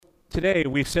Today,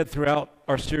 we've said throughout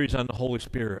our series on the Holy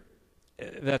Spirit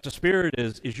that the Spirit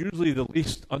is usually the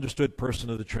least understood person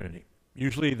of the Trinity.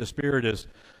 Usually the Spirit is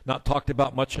not talked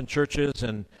about much in churches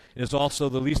and is also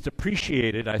the least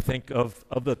appreciated, I think, of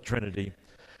the Trinity.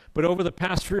 But over the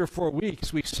past 3 or 4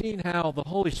 weeks, we've seen how the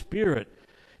Holy Spirit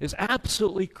is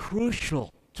absolutely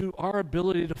crucial to our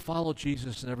ability to follow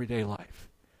Jesus in everyday life.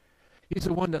 He's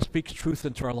the one that speaks truth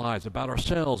into our lives, about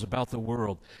ourselves, about the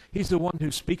world. He's the one who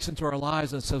speaks into our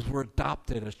lives and says we're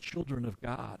adopted as children of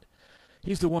God.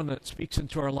 He's the one that speaks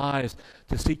into our lives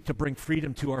to seek to bring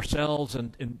freedom to ourselves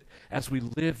and as we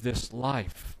live this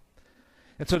life.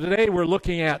 And so today we're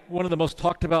looking at one of the most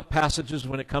talked about passages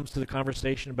when it comes to the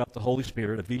conversation about the Holy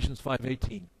Spirit, Ephesians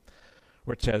 5:18,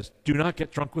 where it says, "Do not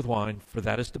get drunk with wine, for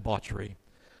that is debauchery,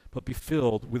 but be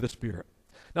filled with the Spirit."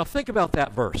 Now think about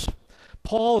that verse.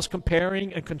 Paul is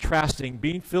comparing and contrasting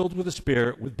being filled with the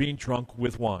Spirit with being drunk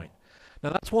with wine.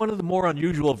 Now that's one of the more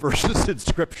unusual verses in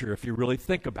Scripture if you really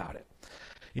think about it.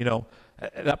 You know,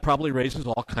 that probably raises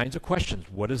all kinds of questions.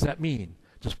 What does that mean?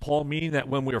 Does Paul mean that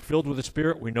when we are filled with the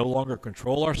Spirit, we no longer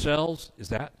control ourselves? Is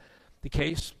that the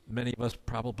case? Many of us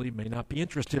probably may not be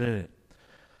interested in it.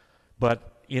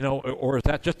 But, you know, or is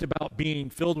that just about being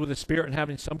filled with the Spirit and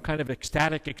having some kind of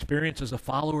ecstatic experience as a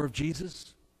follower of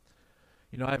Jesus?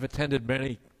 You know, I've attended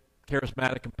many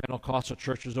charismatic and Pentecostal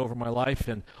churches over my life,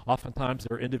 and oftentimes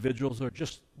there are individuals who are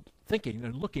just thinking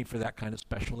and looking for that kind of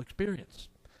special experience.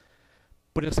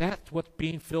 But is that what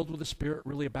being filled with the Spirit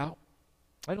really about?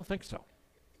 I don't think so.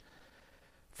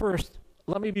 First,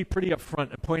 let me be pretty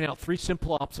upfront and point out 3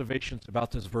 simple observations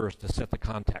about this verse to set the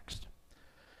context.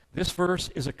 This verse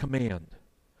is a command.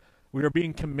 We are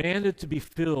being commanded to be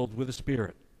filled with the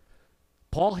Spirit.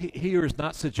 Paul here is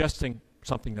not suggesting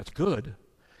something that's good.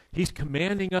 He's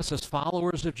commanding us as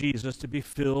followers of Jesus to be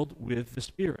filled with the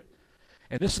Spirit.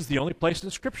 And this is the only place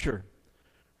in Scripture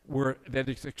where that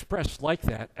is expressed like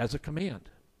that as a command.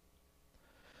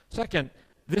 Second,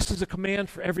 this is a command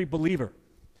for every believer.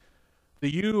 The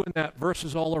you in that verse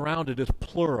is all around it is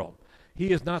plural.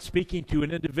 He is not speaking to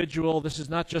an individual. This is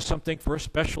not just something for a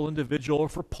special individual or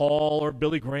for Paul or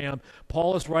Billy Graham.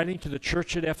 Paul is writing to the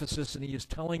church at Ephesus, and he is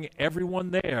telling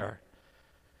everyone there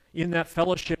in that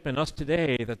fellowship and us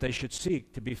today that they should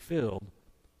seek to be filled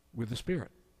with the Spirit.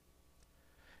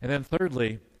 And then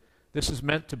thirdly, this is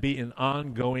meant to be an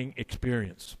ongoing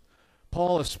experience.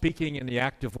 Paul is speaking in the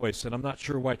active voice, and I'm not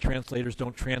sure why translators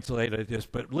don't translate it this,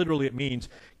 but literally it means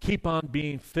keep on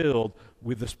being filled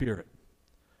with the Spirit.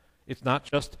 It's not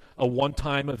just a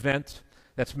one-time event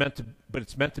but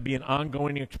it's meant to be an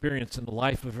ongoing experience in the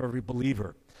life of every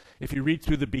believer. If you read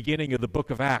through the beginning of the book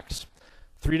of Acts,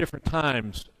 3 different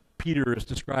times Peter is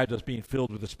described as being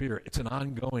filled with the Spirit. It's an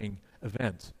ongoing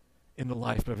event in the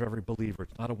life of every believer.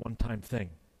 It's not a one-time thing.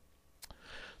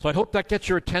 So I hope that gets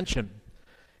your attention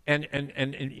and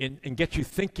gets you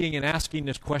thinking and asking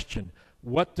this question: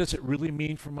 what does it really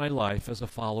mean for my life as a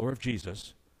follower of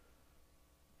Jesus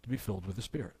to be filled with the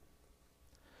Spirit?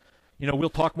 You know, we'll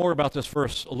talk more about this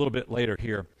verse a little bit later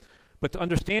here. But to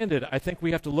understand it, I think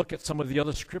we have to look at some of the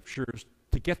other scriptures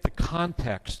to get the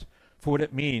context for what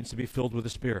it means to be filled with the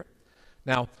Spirit.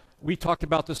 Now, we talked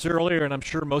about this earlier, and I'm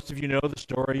sure most of you know the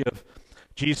story of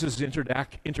Jesus'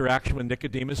 interaction with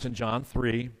Nicodemus in John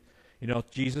 3. You know,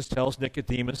 Jesus tells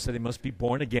Nicodemus that he must be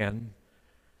born again,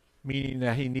 meaning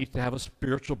that he needs to have a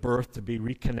spiritual birth to be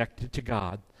reconnected to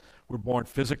God. We're born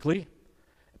physically,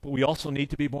 but we also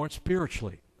need to be born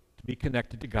spiritually to be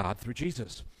connected to God through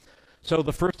Jesus. So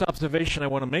the first observation I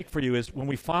want to make for you is when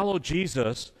we follow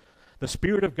Jesus, the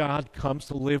Spirit of God comes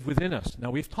to live within us.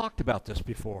 Now, we've talked about this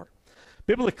before.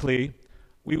 Biblically,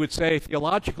 we would say,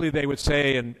 theologically, they would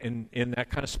say, in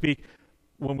that kind of speak,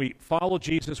 when we follow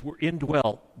Jesus, we're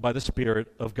indwelt by the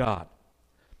Spirit of God.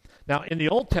 Now, in the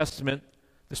Old Testament,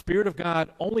 the Spirit of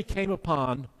God only came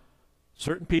upon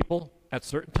certain people at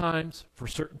certain times for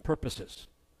certain purposes.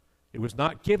 It was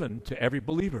not given to every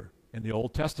believer in the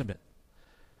Old Testament.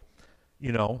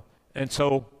 You know, and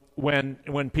so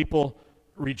when people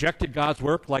rejected God's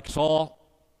work, like Saul,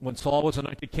 when Saul was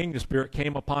anointed king, the Spirit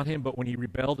came upon him, but when he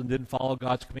rebelled and didn't follow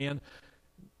God's command,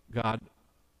 God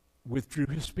withdrew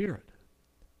his Spirit.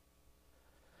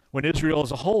 When Israel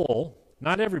as a whole,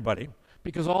 not everybody,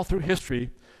 because all through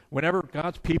history, whenever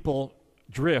God's people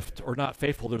drift or not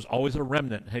faithful, there's always a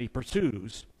remnant that he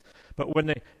pursues. But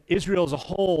when Israel as a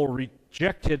whole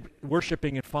rejected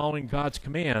worshiping and following God's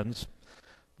commands,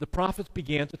 the prophets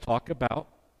began to talk about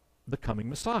the coming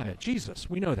Messiah, Jesus.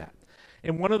 We know that.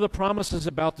 And one of the promises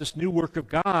about this new work of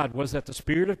God was that the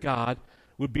Spirit of God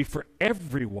would be for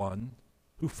everyone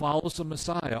who follows the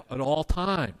Messiah at all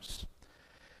times.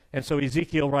 And so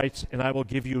Ezekiel writes, "And I will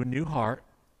give you a new heart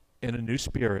and a new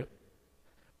spirit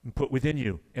and put within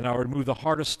you. And I'll remove the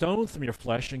heart of stone from your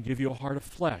flesh and give you a heart of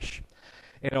flesh.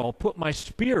 And I'll put my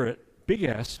spirit, big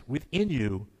S, within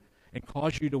you and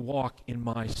cause you to walk in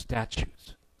my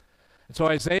statutes. And so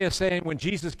Isaiah is saying when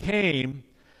Jesus came,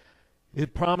 his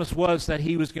promise was that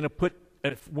he was going to put,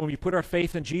 when we put our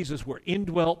faith in Jesus, we're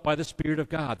indwelt by the Spirit of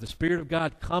God. The Spirit of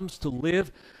God comes to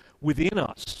live within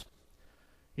us.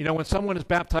 You know, when someone is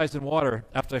baptized in water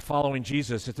after they're following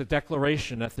Jesus, it's a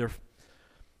declaration that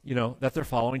they're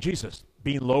following Jesus.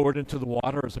 Being lowered into the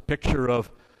water is a picture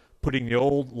of putting the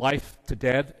old life to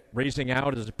dead. Raising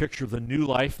out is a picture of the new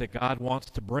life that God wants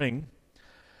to bring.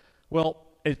 Well,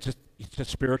 it's a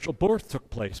spiritual birth took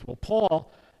place. Well,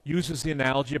 Paul uses the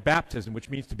analogy of baptism, which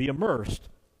means to be immersed,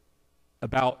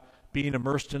 about being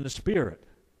immersed in the Spirit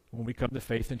when we come to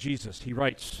faith in Jesus. He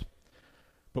writes,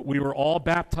 "But we were all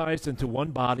baptized into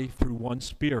one body through one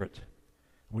Spirit.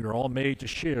 We were all made to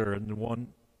share in the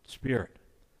one Spirit."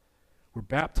 We're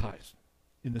baptized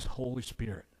in this Holy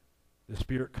Spirit. The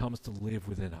Spirit comes to live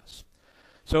within us.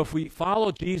 So if we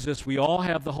follow Jesus, we all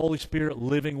have the Holy Spirit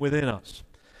living within us.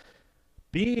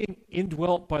 Being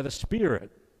indwelt by the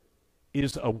Spirit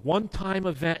is a one-time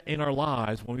event in our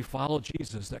lives when we follow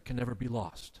Jesus that can never be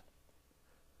lost.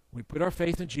 When we put our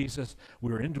faith in Jesus,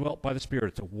 we are indwelt by the Spirit.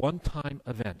 It's a one-time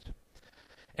event.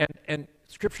 And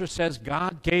Scripture says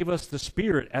God gave us the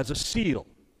Spirit as a seal,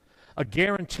 a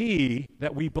guarantee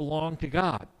that we belong to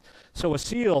God. So a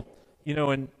seal, you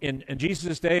know, in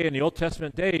Jesus' day, in the Old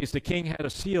Testament days, the king had a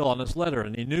seal on his letter,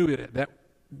 and he knew that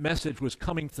message was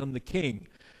coming from the king.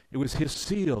 It was his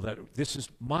seal that this is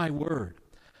my word.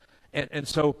 And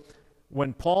so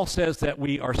when Paul says that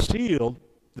we are sealed,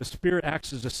 the Spirit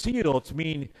acts as a seal. It's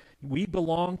mean we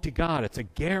belong to God. It's a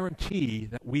guarantee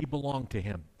that we belong to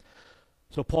him.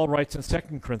 So Paul writes in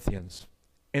 2 Corinthians,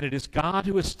 "And it is God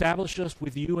who established us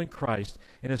with you in Christ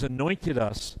and has anointed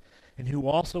us, and who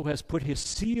also has put his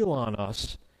seal on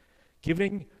us,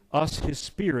 giving us his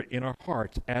Spirit in our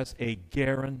hearts as a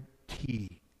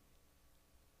guarantee."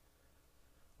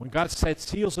 When God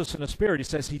seals us in the Spirit, he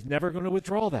says he's never going to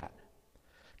withdraw that.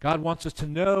 God wants us to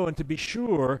know and to be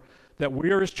sure that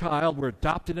we're his child, we're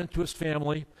adopted into his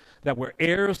family, that we're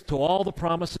heirs to all the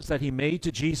promises that he made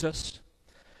to Jesus.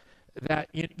 That,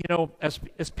 you know, as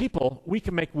people, we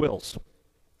can make wills.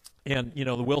 And, you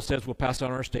know, the will says we'll pass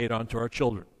on our estate on to our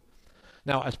children.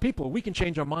 Now, as people, we can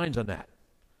change our minds on that.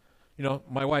 You know,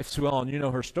 my wife, Sue Ellen, you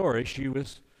know her story. She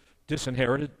was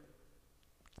disinherited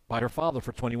by her father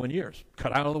for 21 years,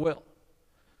 cut out of the will.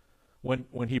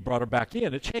 When he brought her back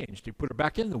in, it changed. He put her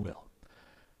back in the will.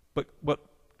 But what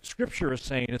Scripture is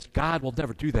saying is God will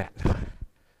never do that.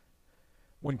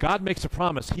 When God makes a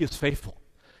promise, he is faithful.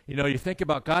 You know, you think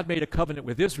about God made a covenant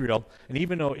with Israel, and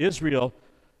even though Israel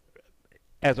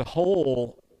as a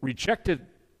whole rejected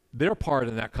their part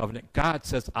in that covenant, God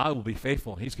says, I will be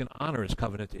faithful. He's going to honor his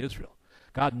covenant to Israel.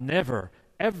 God never,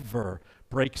 ever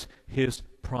breaks his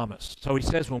promise. So he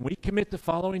says when we commit to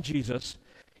following Jesus,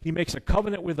 he makes a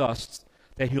covenant with us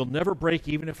that he'll never break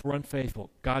even if we're unfaithful.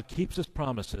 God keeps his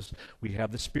promises. We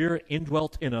have the Spirit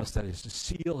indwelt in us that is to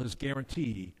seal his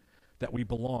guarantee that we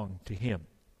belong to him.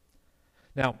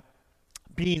 Now,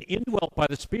 being indwelt by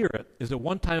the Spirit is a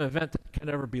one-time event that can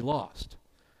never be lost.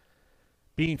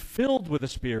 Being filled with the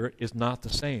Spirit is not the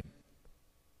same.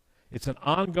 It's an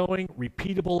ongoing,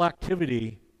 repeatable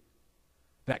activity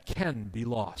that can be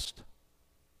lost.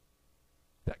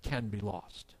 That can be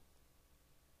lost.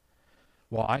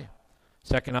 Why?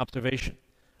 Second observation.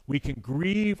 We can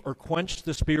grieve or quench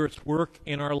the Spirit's work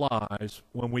in our lives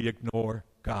when we ignore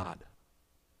God.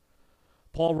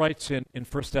 Paul writes in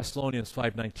 1 Thessalonians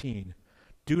 5:19,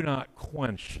 "Do not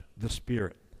quench the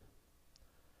Spirit."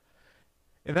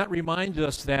 And that reminds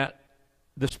us that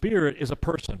the Spirit is a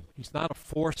person. He's not a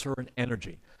force or an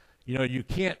energy. You know, you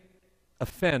can't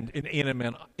offend an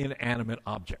inanimate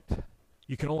object.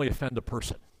 You can only offend a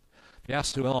person. If you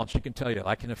ask Sue Ellen, she can tell you,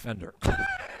 I can offend her.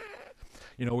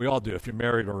 You know, we all do. If you're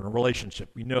married or in a relationship,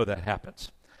 we know that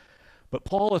happens. But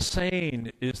Paul is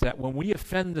saying is that when we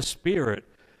offend the Spirit,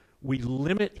 we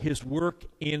limit his work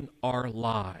in our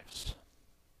lives.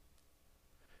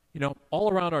 You know,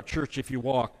 all around our church, if you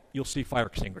walk, you'll see fire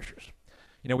extinguishers.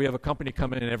 You know, we have a company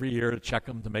come in every year to check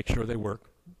them to make sure they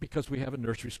work because we have a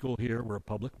nursery school here. We're a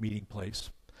public meeting place.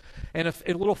 And if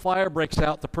a little fire breaks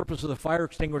out, the purpose of the fire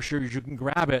extinguisher is you can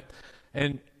grab it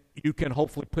and you can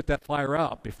hopefully put that fire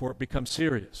out before it becomes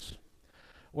serious.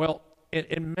 Well,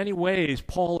 in many ways,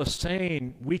 Paul is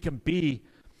saying we can be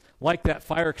like that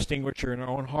fire extinguisher in our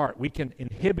own heart. We can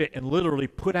inhibit and literally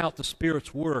put out the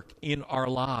Spirit's work in our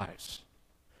lives.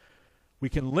 We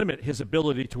can limit his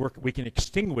ability to work. We can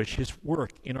extinguish his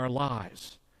work in our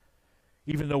lives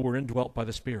even though we're indwelt by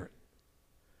the Spirit.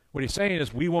 What he's saying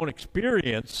is we won't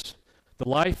experience the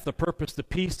life, the purpose, the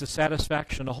peace, the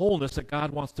satisfaction, the wholeness that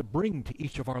God wants to bring to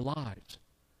each of our lives,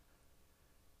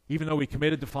 even though we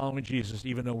committed to following Jesus,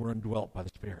 even though we're indwelt by the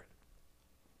Spirit.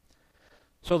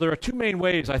 So there are two main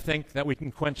ways, I think, that we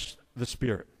can quench the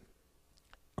Spirit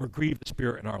or grieve the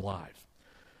Spirit in our lives.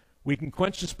 We can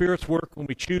quench the Spirit's work when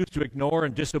we choose to ignore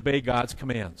and disobey God's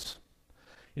commands.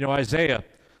 You know, Isaiah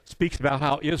speaks about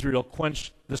how Israel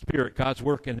quenched the Spirit, God's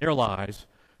work in their lives,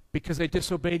 because they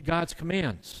disobeyed God's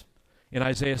commands in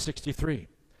Isaiah 63.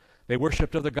 They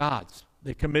worshipped other gods.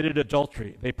 They committed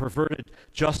adultery. They perverted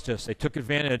justice. They took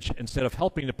advantage, instead of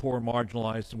helping the poor,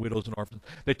 marginalized, and widows and orphans,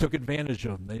 they took advantage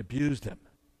of them. They abused them.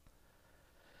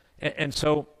 And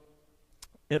so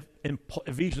in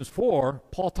Ephesians 4,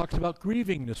 Paul talks about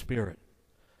grieving the Spirit.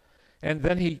 And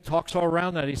then he talks all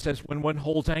around that. He says, when one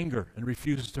holds anger and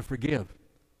refuses to forgive,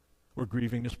 we're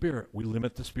grieving the Spirit. We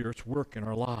limit the Spirit's work in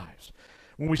our lives.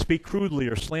 When we speak crudely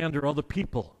or slander other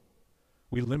people,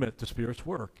 we limit the Spirit's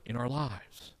work in our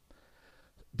lives.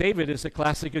 David is a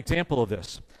classic example of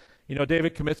this. You know,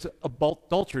 David commits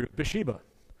adultery with Bathsheba,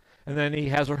 and then he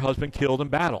has her husband killed in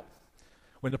battle.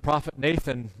 When the prophet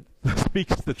Nathan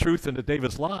speaks the truth into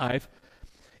David's life,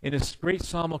 in his great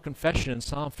psalm of confession in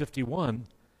Psalm 51,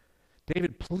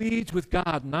 David pleads with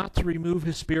God not to remove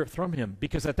his Spirit from him,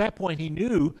 because at that point he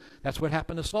knew that's what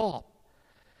happened to Saul.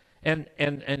 And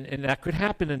that could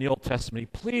happen in the Old Testament.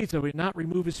 He pleads that we not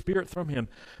remove his Spirit from him,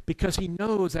 because he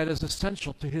knows that is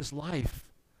essential to his life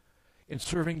in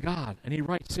serving God. And he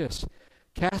writes this,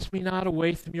 "Cast me not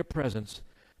away from your presence.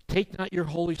 Take not your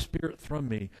Holy Spirit from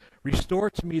me. Restore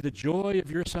to me the joy of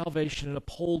your salvation, and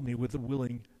uphold me with a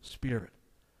willing spirit."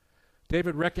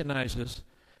 David recognizes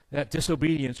that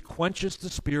disobedience quenches the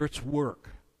Spirit's work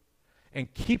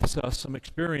and keeps us from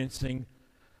experiencing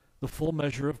the full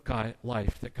measure of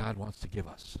life that God wants to give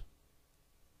us.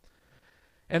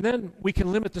 And then we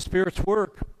can limit the Spirit's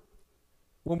work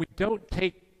when we don't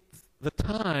take the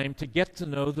time to get to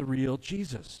know the real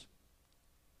Jesus.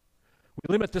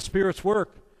 We limit the Spirit's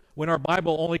work when our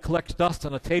Bible only collects dust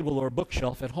on a table or a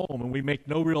bookshelf at home, and we make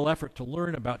no real effort to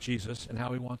learn about Jesus and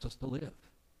how he wants us to live.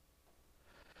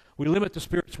 We limit the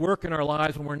Spirit's work in our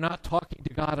lives when we're not talking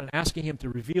to God and asking him to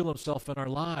reveal himself in our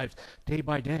lives day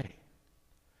by day.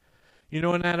 You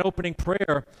know, in that opening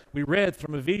prayer we read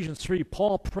from Ephesians 3,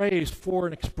 Paul prays for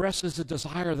and expresses a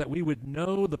desire that we would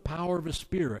know the power of his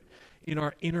Spirit in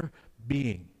our inner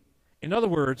being. In other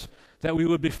words, that we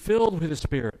would be filled with his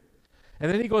Spirit.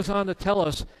 And then he goes on to tell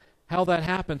us how that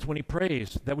happens when he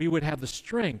prays, that we would have the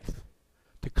strength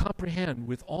to comprehend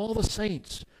with all the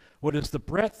saints what is the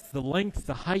breadth, the length,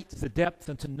 the height, the depth,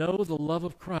 and to know the love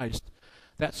of Christ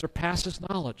that surpasses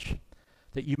knowledge,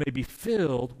 that you may be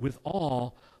filled with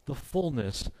all the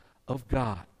fullness of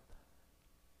God.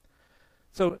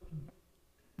 So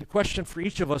the question for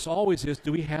each of us always is,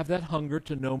 do we have that hunger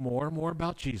to know more and more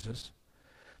about Jesus,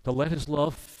 to let his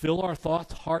love fill our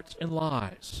thoughts, hearts, and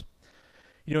lives?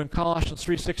 You know, in Colossians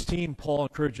 3:16, Paul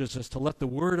encourages us to let the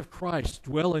word of Christ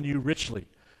dwell in you richly.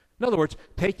 In other words,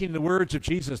 taking the words of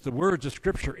Jesus, the words of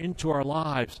Scripture into our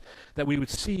lives, that we would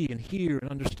see and hear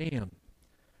and understand.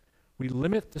 We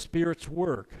limit the Spirit's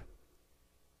work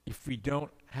if we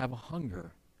don't have a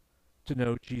hunger to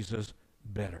know Jesus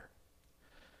better.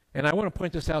 And I want to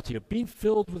point this out to you. Being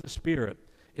filled with the Spirit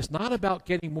is not about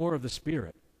getting more of the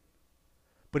Spirit,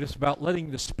 but it's about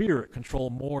letting the Spirit control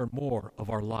more and more of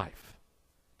our life.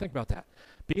 Think about that.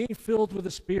 Being filled with the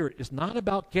Spirit is not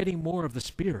about getting more of the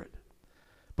Spirit,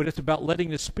 but it's about letting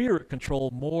the Spirit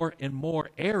control more and more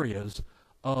areas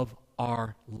of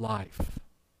our life.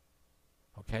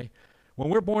 Okay? When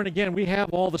we're born again, we have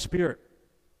all the Spirit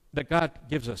that God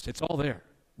gives us. It's all there,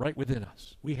 right within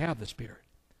us. We have the Spirit.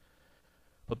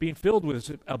 But being filled with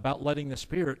is about letting the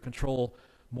Spirit control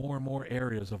more and more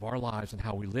areas of our lives and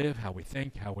how we live, how we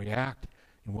think, how we act,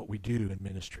 and what we do in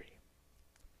ministry.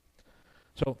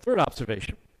 So, third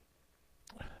observation.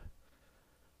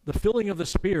 The filling of the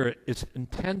Spirit is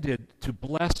intended to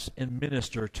bless and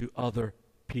minister to other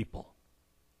people.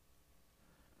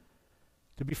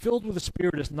 To be filled with the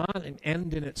Spirit is not an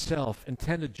end in itself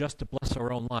intended just to bless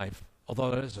our own life,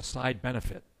 although that is a side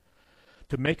benefit,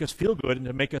 to make us feel good and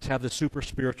to make us have the super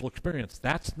spiritual experience.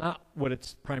 That's not what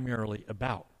it's primarily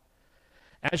about.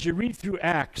 As you read through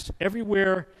Acts,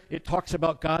 everywhere it talks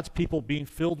about God's people being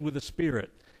filled with the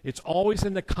Spirit, it's always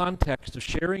in the context of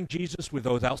sharing Jesus with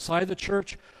those outside the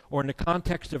church, or in the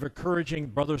context of encouraging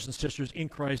brothers and sisters in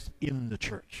Christ in the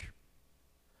church.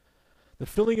 The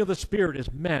filling of the Spirit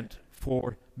is meant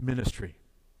for ministry.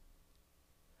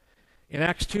 In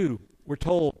Acts 2, we're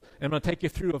told, and I'm going to take you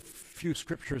through a few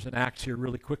scriptures in Acts here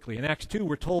really quickly. In Acts 2,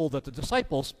 we're told that the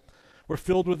disciples were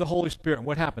filled with the Holy Spirit. And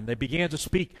what happened? They began to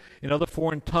speak in other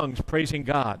foreign tongues, praising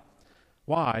God.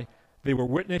 Why? They were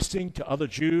witnessing to other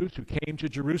Jews who came to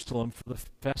Jerusalem for the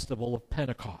festival of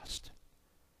Pentecost.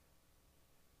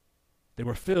 They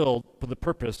were filled for the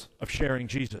purpose of sharing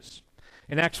Jesus.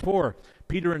 In Acts 4,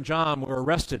 Peter and John were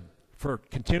arrested for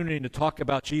continuing to talk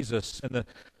about Jesus, and the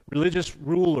religious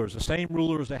rulers, the same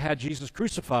rulers that had Jesus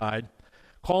crucified,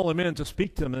 call them in to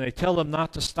speak to them, and they tell them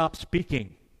not to stop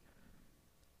speaking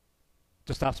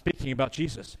about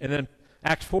Jesus. And then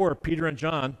Acts 4, Peter and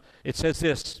John, it says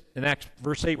this, in Acts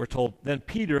verse 8 we're told, then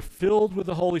Peter, filled with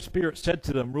the Holy Spirit, said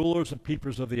to them, rulers and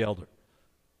keepers of the elder.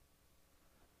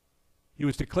 He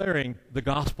was declaring the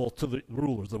gospel to the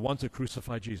rulers, the ones that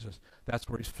crucified Jesus. That's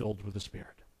where he's filled with the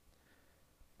Spirit.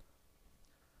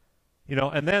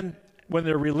 And then when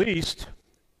they're released,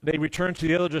 they return to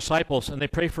the other disciples and they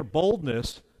pray for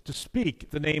boldness to speak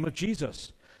the name of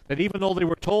Jesus. That even though they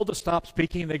were told to stop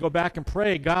speaking, they go back and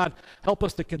pray, God, help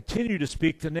us to continue to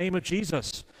speak the name of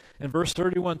Jesus. And verse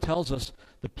 31 tells us,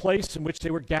 the place in which they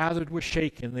were gathered was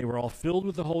shaken. They were all filled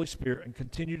with the Holy Spirit and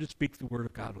continued to speak the word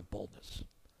of God with boldness.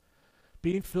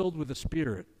 Being filled with the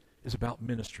Spirit is about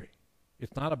ministry.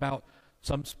 It's not about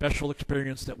some special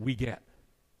experience that we get.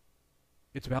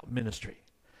 It's about ministry.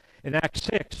 In Acts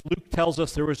 6, Luke tells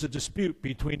us there was a dispute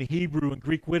between the Hebrew and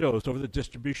Greek widows over the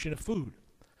distribution of food.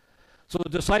 So the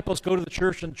disciples go to the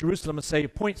church in Jerusalem and say,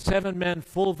 appoint 7 men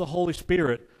full of the Holy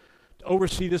Spirit to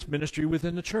oversee this ministry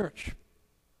within the church.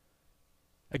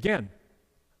 Again,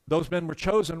 those men were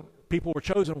chosen, people were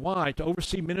chosen, why? To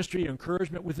oversee ministry and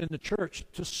encouragement within the church,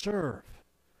 to serve.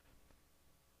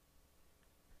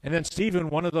 And then Stephen,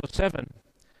 one of those 7,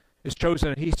 is chosen,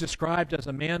 and he's described as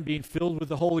a man being filled with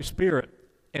the Holy Spirit.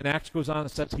 And Acts goes on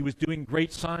and says he was doing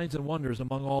great signs and wonders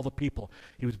among all the people.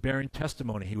 He was bearing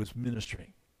testimony. He was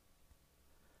ministering.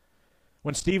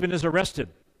 When Stephen is arrested,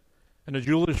 and the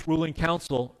Jewish ruling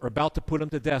council are about to put him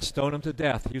to death, stone him to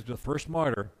death, he was the first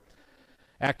martyr.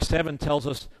 Acts 7 tells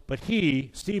us, but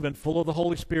he, Stephen, full of the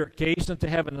Holy Spirit, gazed into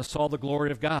heaven and saw the glory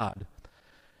of God.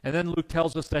 And then Luke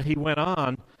tells us that he went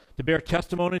on to bear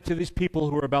testimony to these people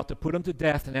who were about to put him to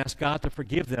death and ask God to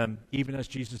forgive them, even as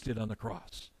Jesus did on the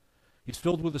cross. He's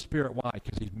filled with the Spirit. Why?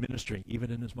 Because he's ministering even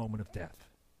in his moment of death.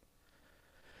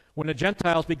 When the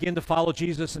Gentiles begin to follow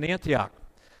Jesus in Antioch,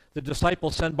 the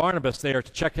disciples send Barnabas there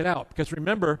to check it out. Because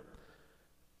remember,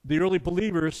 the early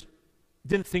believers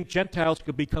didn't think Gentiles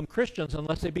could become Christians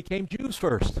unless they became Jews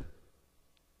first.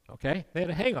 Okay? They had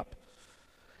a hang-up.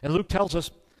 And Luke tells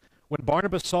us, when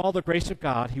Barnabas saw the grace of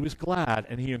God, he was glad,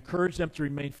 and he encouraged them to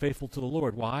remain faithful to the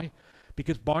Lord. Why?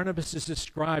 Because Barnabas is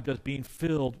described as being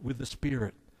filled with the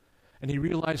Spirit. And he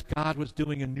realized God was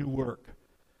doing a new work.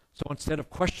 So instead of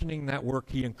questioning that work,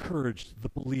 he encouraged the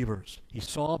believers. He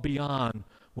saw beyond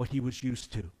what he was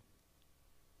used to.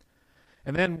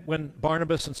 And then when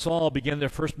Barnabas and Saul begin their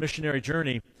first missionary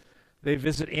journey, they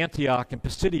visit Antioch and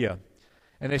Pisidia,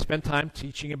 and they spend time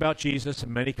teaching about Jesus,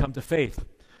 and many come to faith.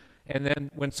 And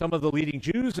then when some of the leading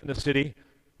Jews in the city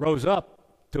rose up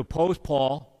to oppose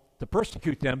Paul, to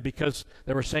persecute them because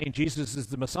they were saying Jesus is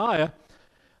the Messiah,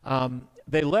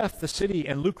 they left the city,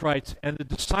 and Luke writes, and the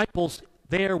disciples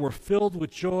there were filled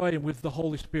with joy and with the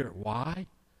Holy Spirit. Why?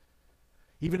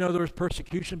 Even though there was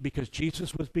persecution, because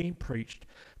Jesus was being preached,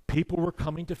 people were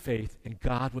coming to faith, and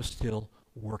God was still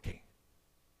working.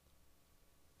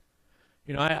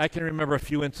 I can remember a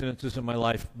few incidences in my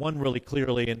life, one really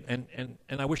clearly, and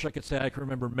I wish I could say I can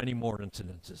remember many more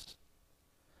incidences.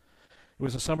 It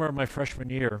was the summer of my freshman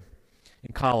year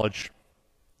in college,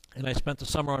 and I spent the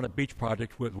summer on a beach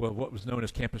project with what was known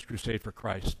as Campus Crusade for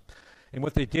Christ. And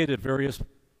what they did at various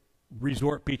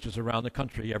resort beaches around the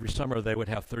country, every summer they would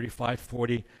have 35,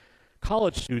 40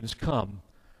 college students come,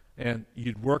 and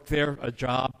you'd work there, a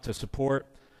job to support,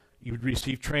 you would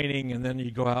receive training, and then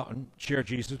you'd go out and share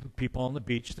Jesus with people on the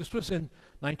beach. This was in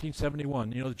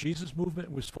 1971. The Jesus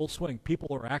movement was full swing. People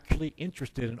were actually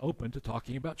interested and open to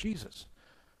talking about Jesus.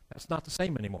 That's not the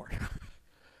same anymore.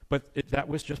 But that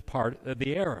was just part of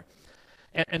the era.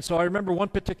 And so I remember one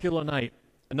particular night,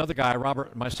 another guy, Robert,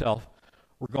 and myself,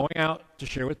 were going out to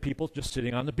share with people just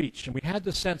sitting on the beach. And we had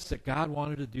the sense that God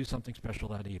wanted to do something special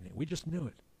that evening. We just knew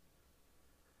it.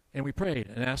 And we prayed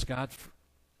and asked God for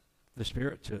the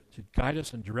Spirit to guide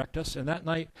us and direct us. And that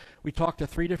night, we talked to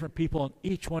 3 different people, and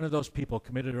each one of those people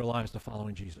committed their lives to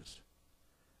following Jesus.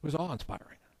 It was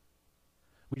awe-inspiring.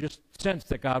 We just sensed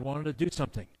that God wanted to do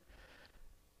something.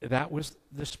 That was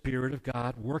the Spirit of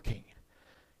God working.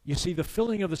 You see, the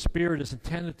filling of the Spirit is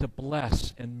intended to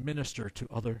bless and minister to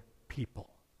other people.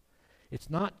 It's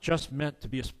not just meant to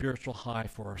be a spiritual high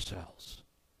for ourselves.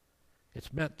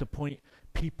 It's meant to point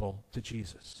people to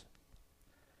Jesus.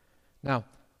 Now,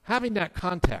 having that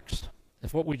context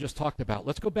of what we just talked about,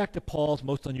 let's go back to Paul's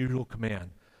most unusual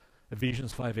command,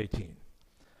 Ephesians 5:18.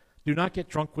 Do not get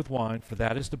drunk with wine, for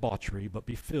that is debauchery, but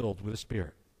be filled with the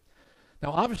Spirit.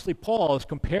 Now, obviously, Paul is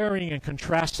comparing and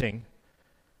contrasting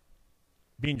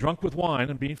being drunk with wine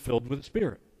and being filled with the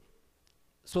Spirit.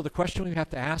 So the question we have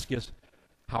to ask is,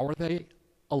 how are they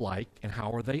alike and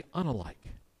how are they unalike?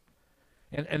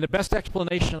 And the best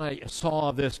explanation I saw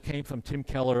of this came from Tim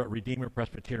Keller at Redeemer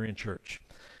Presbyterian Church,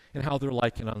 and how they're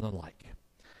alike and unalike.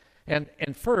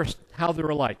 And first, how they're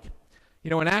alike. You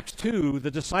know, in Acts 2,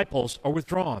 the disciples are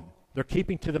withdrawn. They're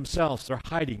keeping to themselves. They're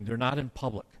hiding. They're not in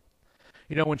public.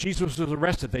 You know, when Jesus was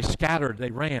arrested, they scattered.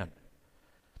 They ran.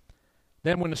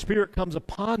 Then when the Spirit comes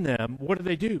upon them, what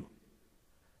do?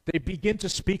 They begin to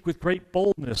speak with great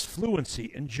boldness,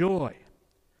 fluency, and joy.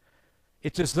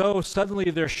 It's as though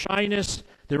suddenly their shyness,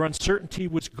 their uncertainty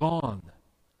was gone.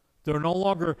 They're no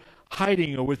longer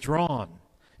hiding or withdrawn.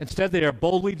 Instead, they are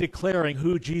boldly declaring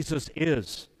who Jesus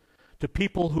is to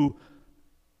people who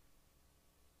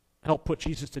helped put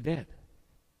Jesus to death.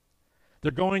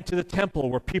 They're going to the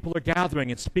temple where people are gathering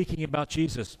and speaking about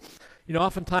Jesus. You know,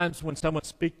 oftentimes when someone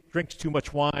drinks too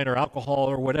much wine or alcohol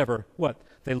or whatever,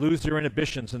 they lose their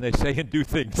inhibitions and they say and do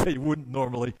things they wouldn't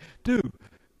normally do.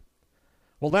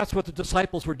 Well, that's what the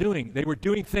disciples were doing. They were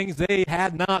doing things they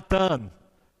had not done.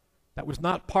 That was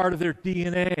not part of their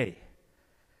DNA.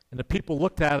 And the people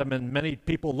looked at them, and many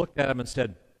people looked at them and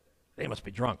said, they must be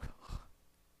drunk.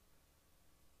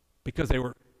 Because they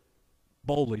were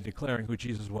boldly declaring who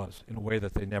Jesus was in a way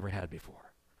that they never had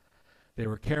before. They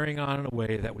were carrying on in a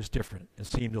way that was different and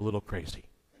seemed a little crazy.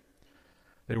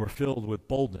 They were filled with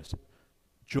boldness,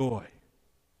 joy,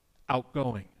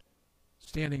 outgoing,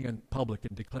 standing in public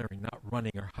and declaring, not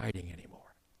running or hiding anymore.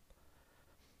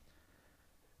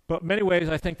 But in many ways,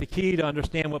 I think the key to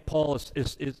understand what Paul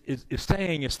is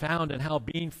saying is found in how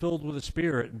being filled with the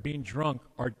Spirit and being drunk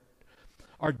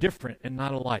are different and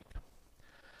not alike.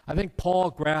 I think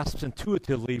Paul grasps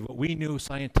intuitively what we knew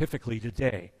scientifically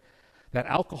today, that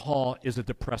alcohol is a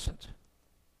depressant.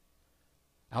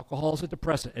 Alcohol is a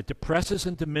depressant. It depresses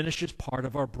and diminishes part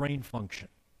of our brain function.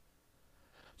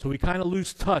 So we kind of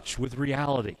lose touch with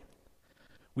reality.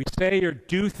 We say or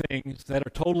do things that are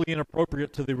totally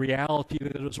inappropriate to the reality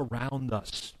that is around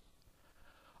us.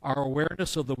 Our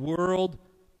awareness of the world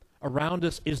around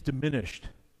us is diminished.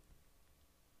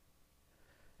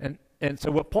 And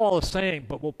so what Paul is saying,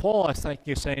 I think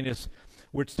is saying is,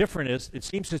 what's different is, it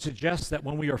seems to suggest that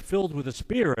when we are filled with the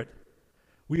Spirit,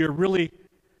 we are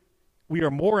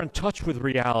more in touch with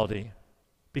reality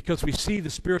because we see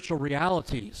the spiritual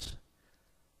realities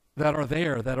that are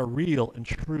there, that are real and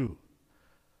true.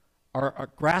 Our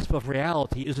grasp of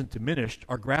reality isn't diminished.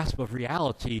 Our grasp of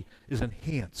reality is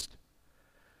enhanced.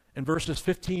 In verses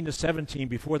 15 to 17,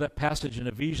 before that passage in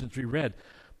Ephesians we read,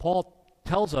 Paul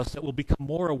tells us that we'll become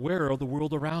more aware of the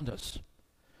world around us.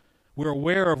 We're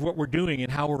aware of what we're doing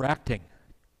and how we're acting.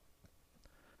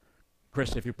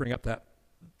 Chris, if you bring up that,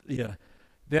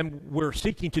 then we're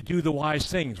seeking to do the wise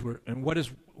things. We're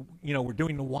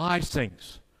doing the wise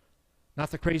things, not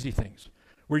the crazy things.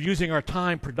 We're using our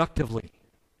time productively,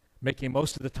 making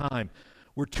most of the time.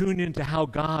 We're tuned into how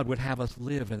God would have us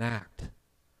live and act.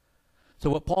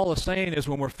 So what Paul is saying is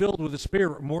when we're filled with the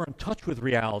Spirit, we're more in touch with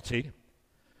reality.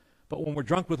 But when we're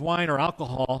drunk with wine or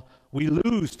alcohol, we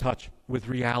lose touch with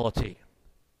reality.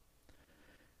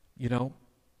 You know,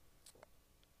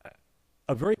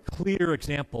 a very clear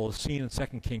example is seen in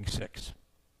 2 Kings 6.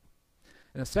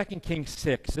 In 2 Kings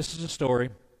 6, this is a story,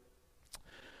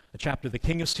 a chapter, the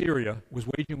king of Syria was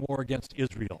waging war against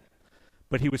Israel,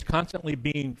 but he was constantly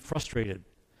being frustrated.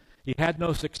 He had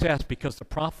no success because the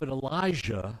prophet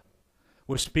Elijah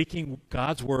was speaking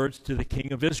God's words to the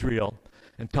king of Israel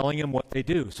and telling him what they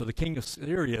do. So the king of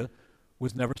Syria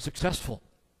was never successful.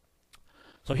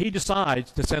 So he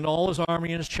decides to send all his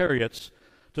army and his chariots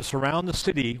to surround the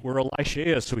city where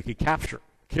Elisha is so he could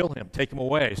kill him, take him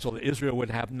away, so that Israel would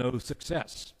have no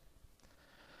success.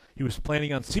 He was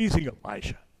planning on seizing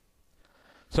Elisha.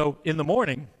 So in the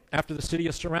morning, after the city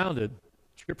is surrounded,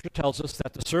 Scripture tells us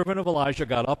that the servant of Elijah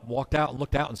got up, walked out, and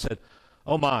looked out and said,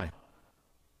 "Oh my,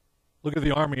 look at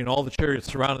the army and all the chariots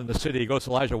surrounding the city." He goes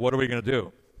to Elijah, "What are we going to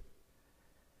do?"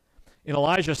 And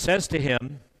Elijah says to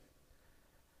him,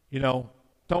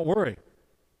 "Don't worry.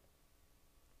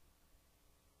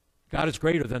 God is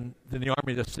greater than the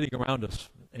army that's sitting around us."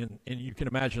 And you can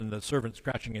imagine the servant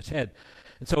scratching his head.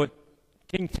 And so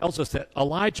King tells us that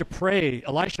Elisha prays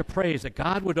that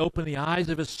God would open the eyes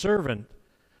of his servant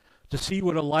to see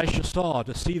what Elisha saw,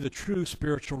 to see the true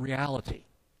spiritual reality.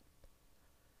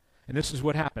 And this is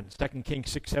what happened. 2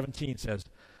 Kings 6:17 says,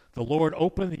 "The Lord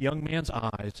opened the young man's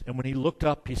eyes, and when he looked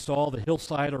up, he saw the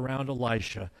hillside around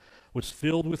Elisha was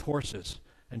filled with horses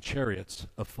and chariots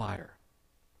of fire."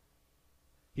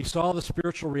 He saw the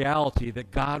spiritual reality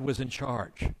that God was in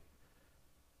charge,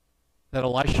 that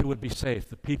Elisha would be safe,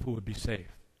 the people would be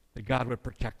safe, that God would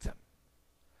protect them.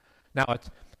 Now,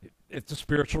 it's a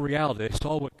spiritual reality. He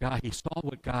saw what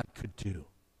God could do.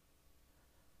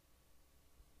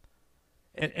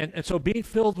 And so being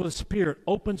filled with the Spirit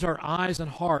opens our eyes and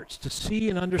hearts to see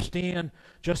and understand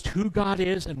just who God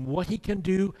is and what He can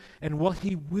do and what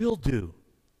He will do.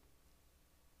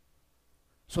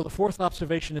 So the fourth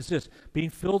observation is this: being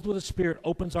filled with the Spirit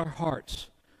opens our hearts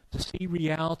to see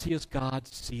reality as God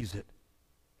sees it.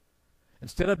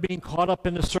 Instead of being caught up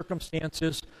in the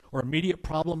circumstances or immediate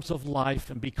problems of life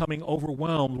and becoming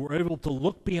overwhelmed, we're able to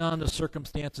look beyond the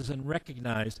circumstances and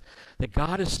recognize that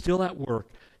God is still at work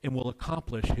and will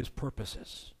accomplish His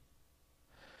purposes.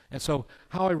 And so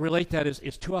how I relate that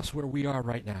is to us where we are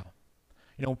right now.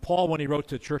 You know, Paul, when he wrote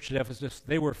to the church at Ephesus,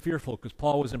 they were fearful because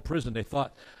Paul was in prison. They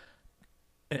thought,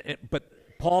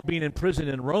 but Paul being in prison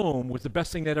in Rome was the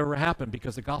best thing that ever happened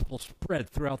because the gospel spread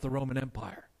throughout the Roman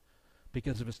Empire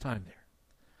because of his time there.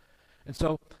 And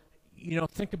so, you know,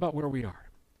 think about where we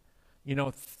are. You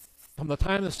know, from the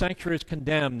time the sanctuary is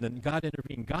condemned and God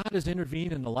intervened, God has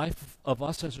intervened in the life of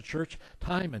us as a church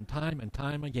time and time and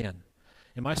time again.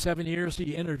 In my 7 years,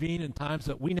 He intervened in times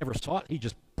that we never sought. He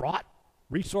just brought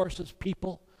resources,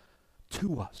 people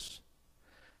to us.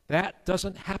 That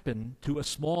doesn't happen to a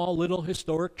small little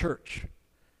historic church.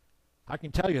 I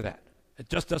can tell you that. It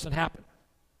just doesn't happen.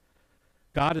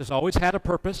 God has always had a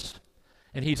purpose,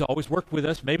 and He's always worked with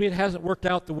us. Maybe it hasn't worked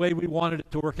out the way we wanted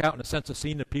it to work out in the sense of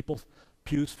seeing the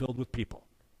pews filled with people.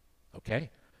 Okay?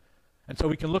 And so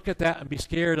we can look at that and be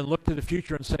scared and look to the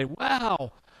future and say,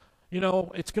 wow, you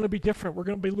know, it's going to be different. We're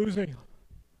going to be losing.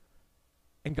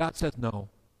 And God says, no.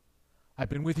 I've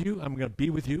been with you. I'm going to be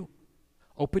with you.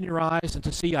 Open your eyes and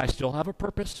to see I still have a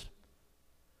purpose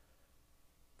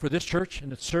for this church and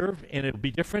to serve, and it'll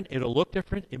be different. It'll look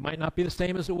different. It might not be the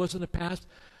same as it was in the past,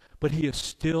 but He is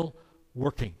still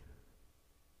working.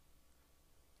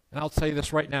 And I'll say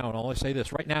this right now, and I'll only say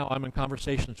this. Right now, I'm in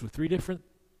conversations with 3 different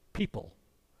people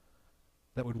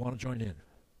that would want to join in.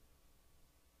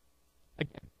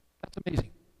 Again, that's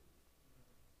amazing.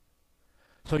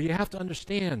 So you have to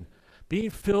understand, being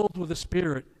filled with the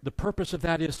Spirit, the purpose of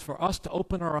that is for us to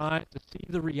open our eyes to see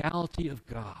the reality of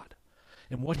God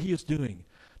and what He is doing,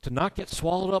 to not get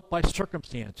swallowed up by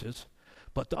circumstances,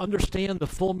 but to understand the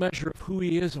full measure of who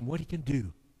He is and what He can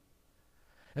do.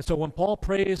 And so when Paul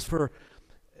prays for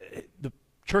the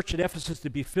church at Ephesus to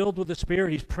be filled with the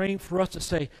Spirit, he's praying for us to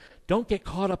say, don't get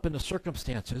caught up in the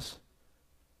circumstances.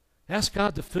 Ask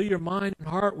God to fill your mind and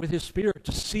heart with His Spirit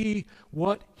to see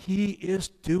what He is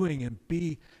doing and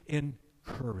be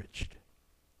encouraged.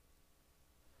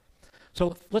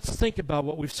 So let's think about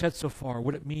what we've said so far,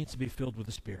 what it means to be filled with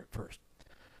the Spirit first.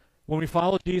 When we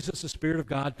follow Jesus, the Spirit of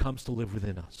God comes to live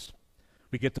within us.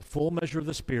 We get the full measure of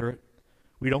the Spirit.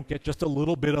 We don't get just a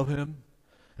little bit of Him,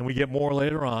 and we get more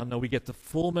later on. No, we get the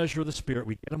full measure of the Spirit.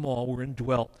 We get them all. We're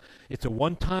indwelt. It's a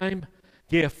one-time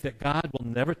gift that God will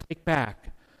never take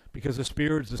back because the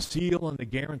Spirit is the seal and the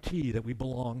guarantee that we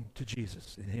belong to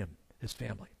Jesus and Him, His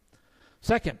family.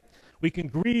 Second, we can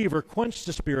grieve or quench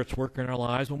the Spirit's work in our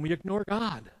lives when we ignore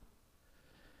God.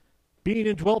 Being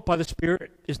indwelt by the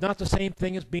Spirit is not the same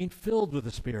thing as being filled with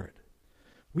the Spirit.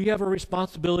 We have a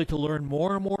responsibility to learn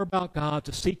more and more about God,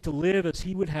 to seek to live as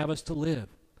He would have us to live.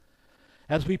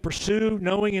 As we pursue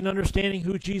knowing and understanding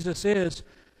who Jesus is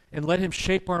and let Him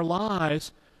shape our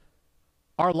lives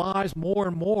more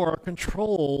and more are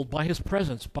controlled by His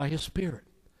presence, by His Spirit.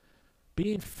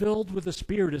 Being filled with the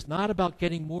Spirit is not about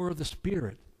getting more of the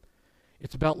Spirit.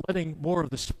 It's about letting more of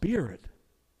the Spirit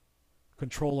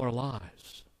control our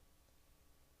lives.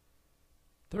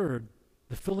 Third,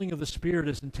 the filling of the Spirit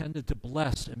is intended to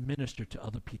bless and minister to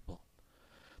other people.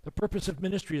 The purpose of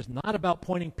ministry is not about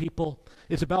pointing people,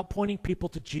 it's about pointing people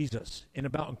to Jesus and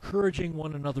about encouraging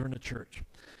one another in the church.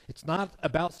 It's not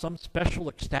about some special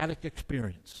ecstatic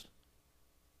experience.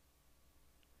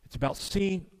 It's about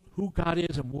seeing who God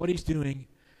is and what He's doing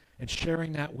and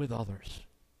sharing that with others.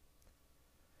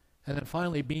 And then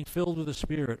finally, being filled with the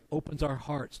Spirit opens our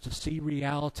hearts to see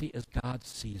reality as God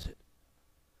sees it.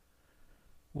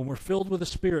 When we're filled with the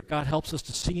Spirit, God helps us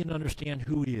to see and understand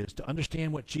who He is, to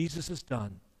understand what Jesus has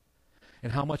done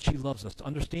and how much He loves us, to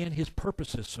understand His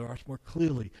purposes for us more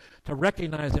clearly, to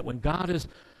recognize that when God is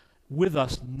with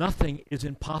us, nothing is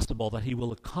impossible, that he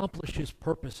will accomplish his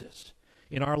purposes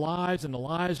in our lives and the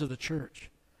lives of the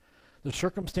church. The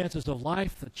circumstances of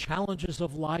life, the challenges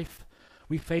of life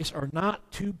we face are not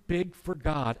too big for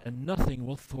God, and nothing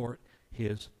will thwart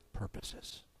his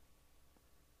purposes.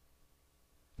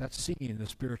 That's seeing the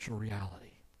spiritual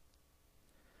reality.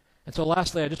 And so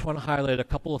lastly, I just want to highlight a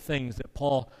couple of things that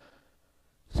Paul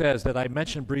says that I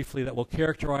mentioned briefly that will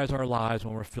characterize our lives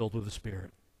when we're filled with the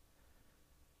Spirit.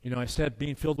 You know, I said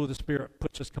being filled with the Spirit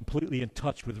puts us completely in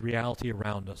touch with reality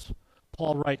around us.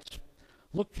 Paul writes,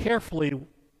 "Look carefully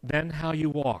then how you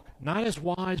walk, not as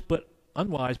wise but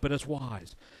unwise, but as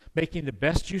wise, making the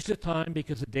best use of time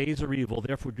because the days are evil.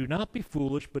 Therefore do not be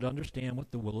foolish, but understand what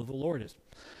the will of the Lord is."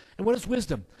 And what is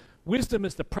wisdom? Wisdom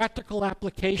is the practical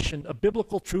application of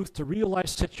biblical truth to real life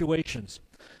situations.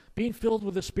 Being filled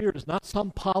with the Spirit is not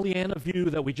some Pollyanna view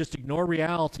that we just ignore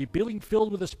reality. Being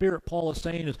filled with the Spirit, Paul is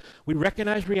saying, is we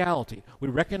recognize reality. We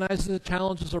recognize the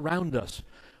challenges around us.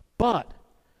 But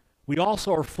we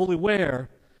also are fully aware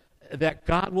that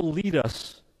God will lead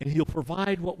us and he'll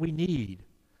provide what we need.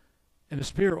 And the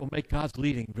Spirit will make God's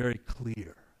leading very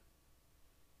clear.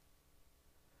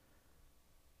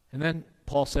 And then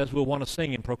Paul says we'll want to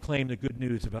sing and proclaim the good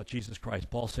news about Jesus Christ.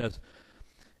 Paul says,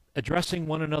 addressing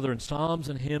one another in psalms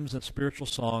and hymns and spiritual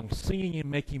songs, singing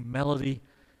and making melody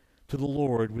to the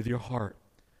Lord with your heart.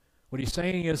 What he's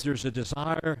saying is there's a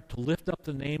desire to lift up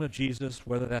the name of Jesus,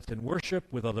 whether that's in worship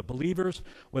with other believers,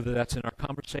 whether that's in our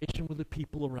conversation with the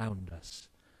people around us.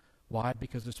 Why?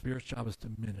 Because the Spirit's job is to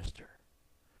minister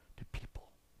to people.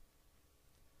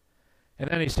 And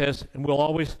then he says, and we'll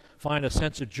always find a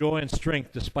sense of joy and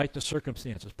strength despite the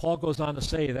circumstances. Paul goes on to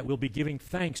say that we'll be giving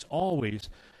thanks always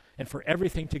and for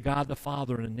everything to God the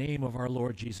Father in the name of our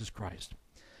Lord Jesus Christ.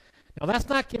 Now that's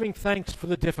not giving thanks for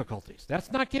the difficulties.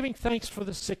 That's not giving thanks for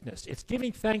the sickness. It's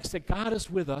giving thanks that God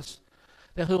is with us,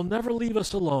 that he'll never leave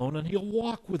us alone, and he'll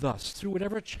walk with us through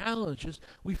whatever challenges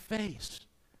we face.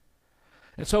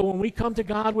 And so when we come to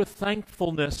God with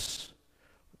thankfulness,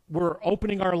 we're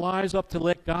opening our lives up to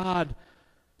let God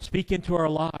speak into our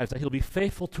lives, that he'll be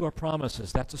faithful to our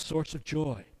promises. That's a source of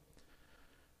joy.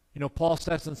 You know, Paul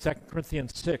says in 2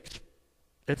 Corinthians 6,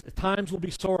 at times we'll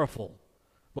be sorrowful,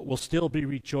 but we'll still be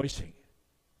rejoicing,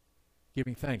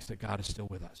 giving thanks that God is still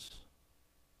with us.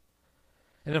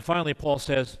 And then finally, Paul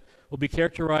says, we'll be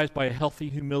characterized by a healthy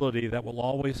humility that will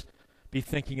always be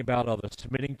thinking about others,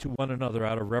 submitting to one another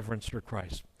out of reverence for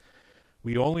Christ.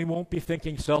 We only won't be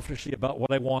thinking selfishly about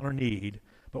what I want or need,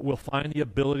 but we'll find the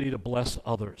ability to bless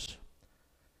others.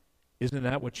 Isn't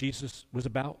that what Jesus was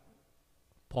about?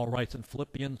 Paul writes in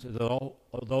Philippians, that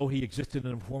although he existed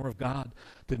in the form of God,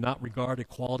 did not regard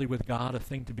equality with God a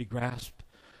thing to be grasped,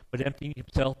 but emptying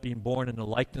himself, being born in the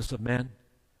likeness of men,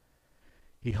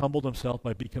 he humbled himself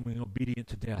by becoming obedient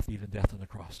to death, even death on the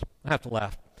cross. I have to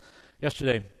laugh.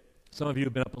 Yesterday, some of you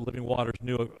who've been up at Living Waters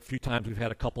knew a few times we've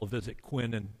had a couple visit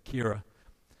Quinn and Kira,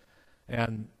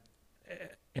 and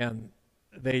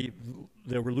they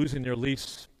were losing their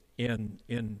lease in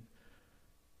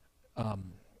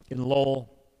Lowell.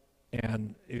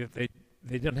 And if they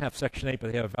didn't have Section 8,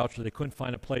 but they had a voucher. They couldn't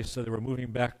find a place, so they were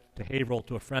moving back to Haverhill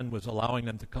to a friend was allowing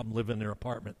them to come live in their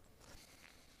apartment.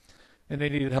 And they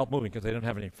needed help moving because they didn't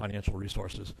have any financial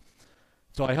resources.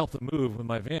 So I helped them move with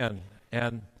my van.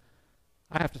 And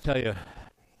I have to tell you, in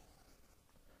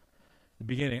the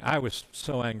beginning, I was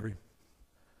so angry.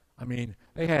 I mean,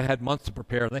 they had had months to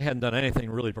prepare. They hadn't done anything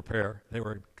to really prepare. They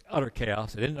were in utter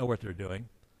chaos. They didn't know what they were doing.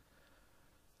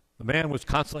 The man was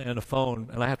constantly on the phone,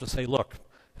 and I have to say, look,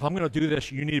 if I'm going to do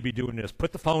this, you need to be doing this.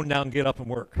 Put the phone down, get up and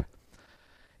work.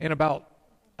 And about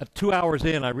 2 hours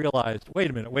in, I realized,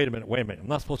 wait a minute. I'm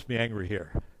not supposed to be angry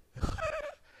here.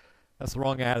 That's the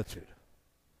wrong attitude.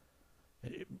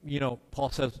 You know, Paul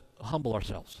says, humble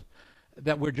ourselves.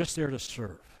 That we're just there to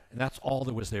serve. And that's all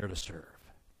there was there to serve.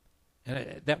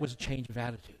 And that was a change of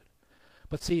attitude.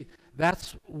 But see,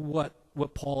 that's what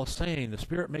Paul is saying. The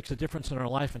Spirit makes a difference in our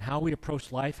life and how we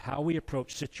approach life, how we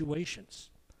approach situations.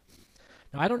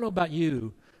 Now, I don't know about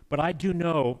you, but I do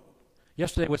know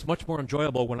yesterday was much more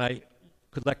enjoyable when I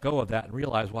could let go of that and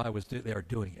realize why I was there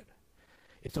doing it.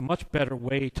 It's a much better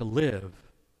way to live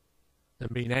than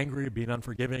being angry, being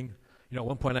unforgiving. You know, at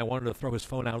one point I wanted to throw his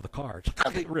phone out of the car. Just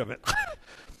get rid of it.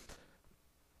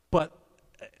 But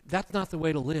that's not the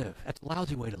way to live. That's a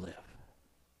lousy way to live.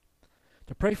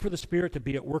 To pray for the Spirit to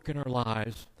be at work in our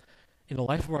lives, in the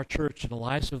life of our church, in the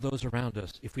lives of those around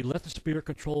us. If we let the Spirit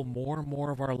control more and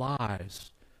more of our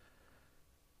lives,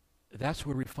 that's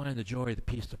where we find the joy, the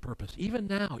peace, the purpose. Even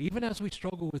now, even as we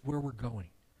struggle with where we're going.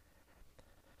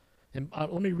 And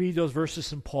let me read those verses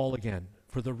from Paul again.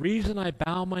 For the reason I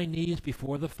bow my knees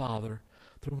before the Father,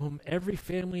 through whom every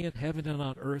family in heaven and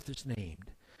on earth is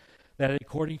named, that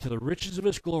according to the riches of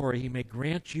his glory he may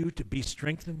grant you to be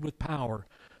strengthened with power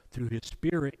through his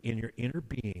Spirit in your inner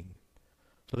being,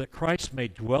 so that Christ may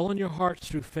dwell in your hearts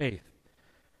through faith,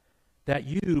 that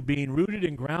you, being rooted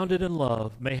and grounded in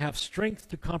love, may have strength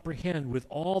to comprehend with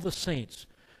all the saints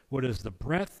what is the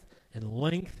breadth and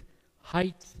length,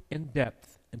 height and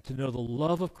depth, and to know the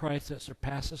love of Christ that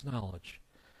surpasses knowledge,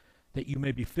 that you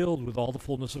may be filled with all the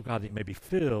fullness of God, that you may be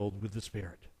filled with the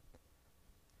Spirit.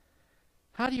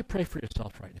 How do you pray for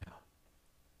yourself right now?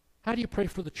 How do you pray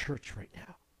for the church right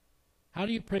now? How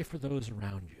do you pray for those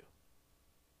around you?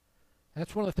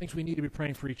 That's one of the things we need to be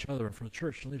praying for each other and for the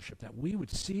church and leadership, that we would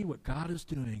see what God is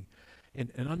doing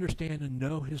and understand and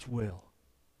know his will,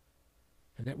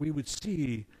 and that we would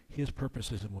see his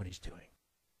purposes in what he's doing.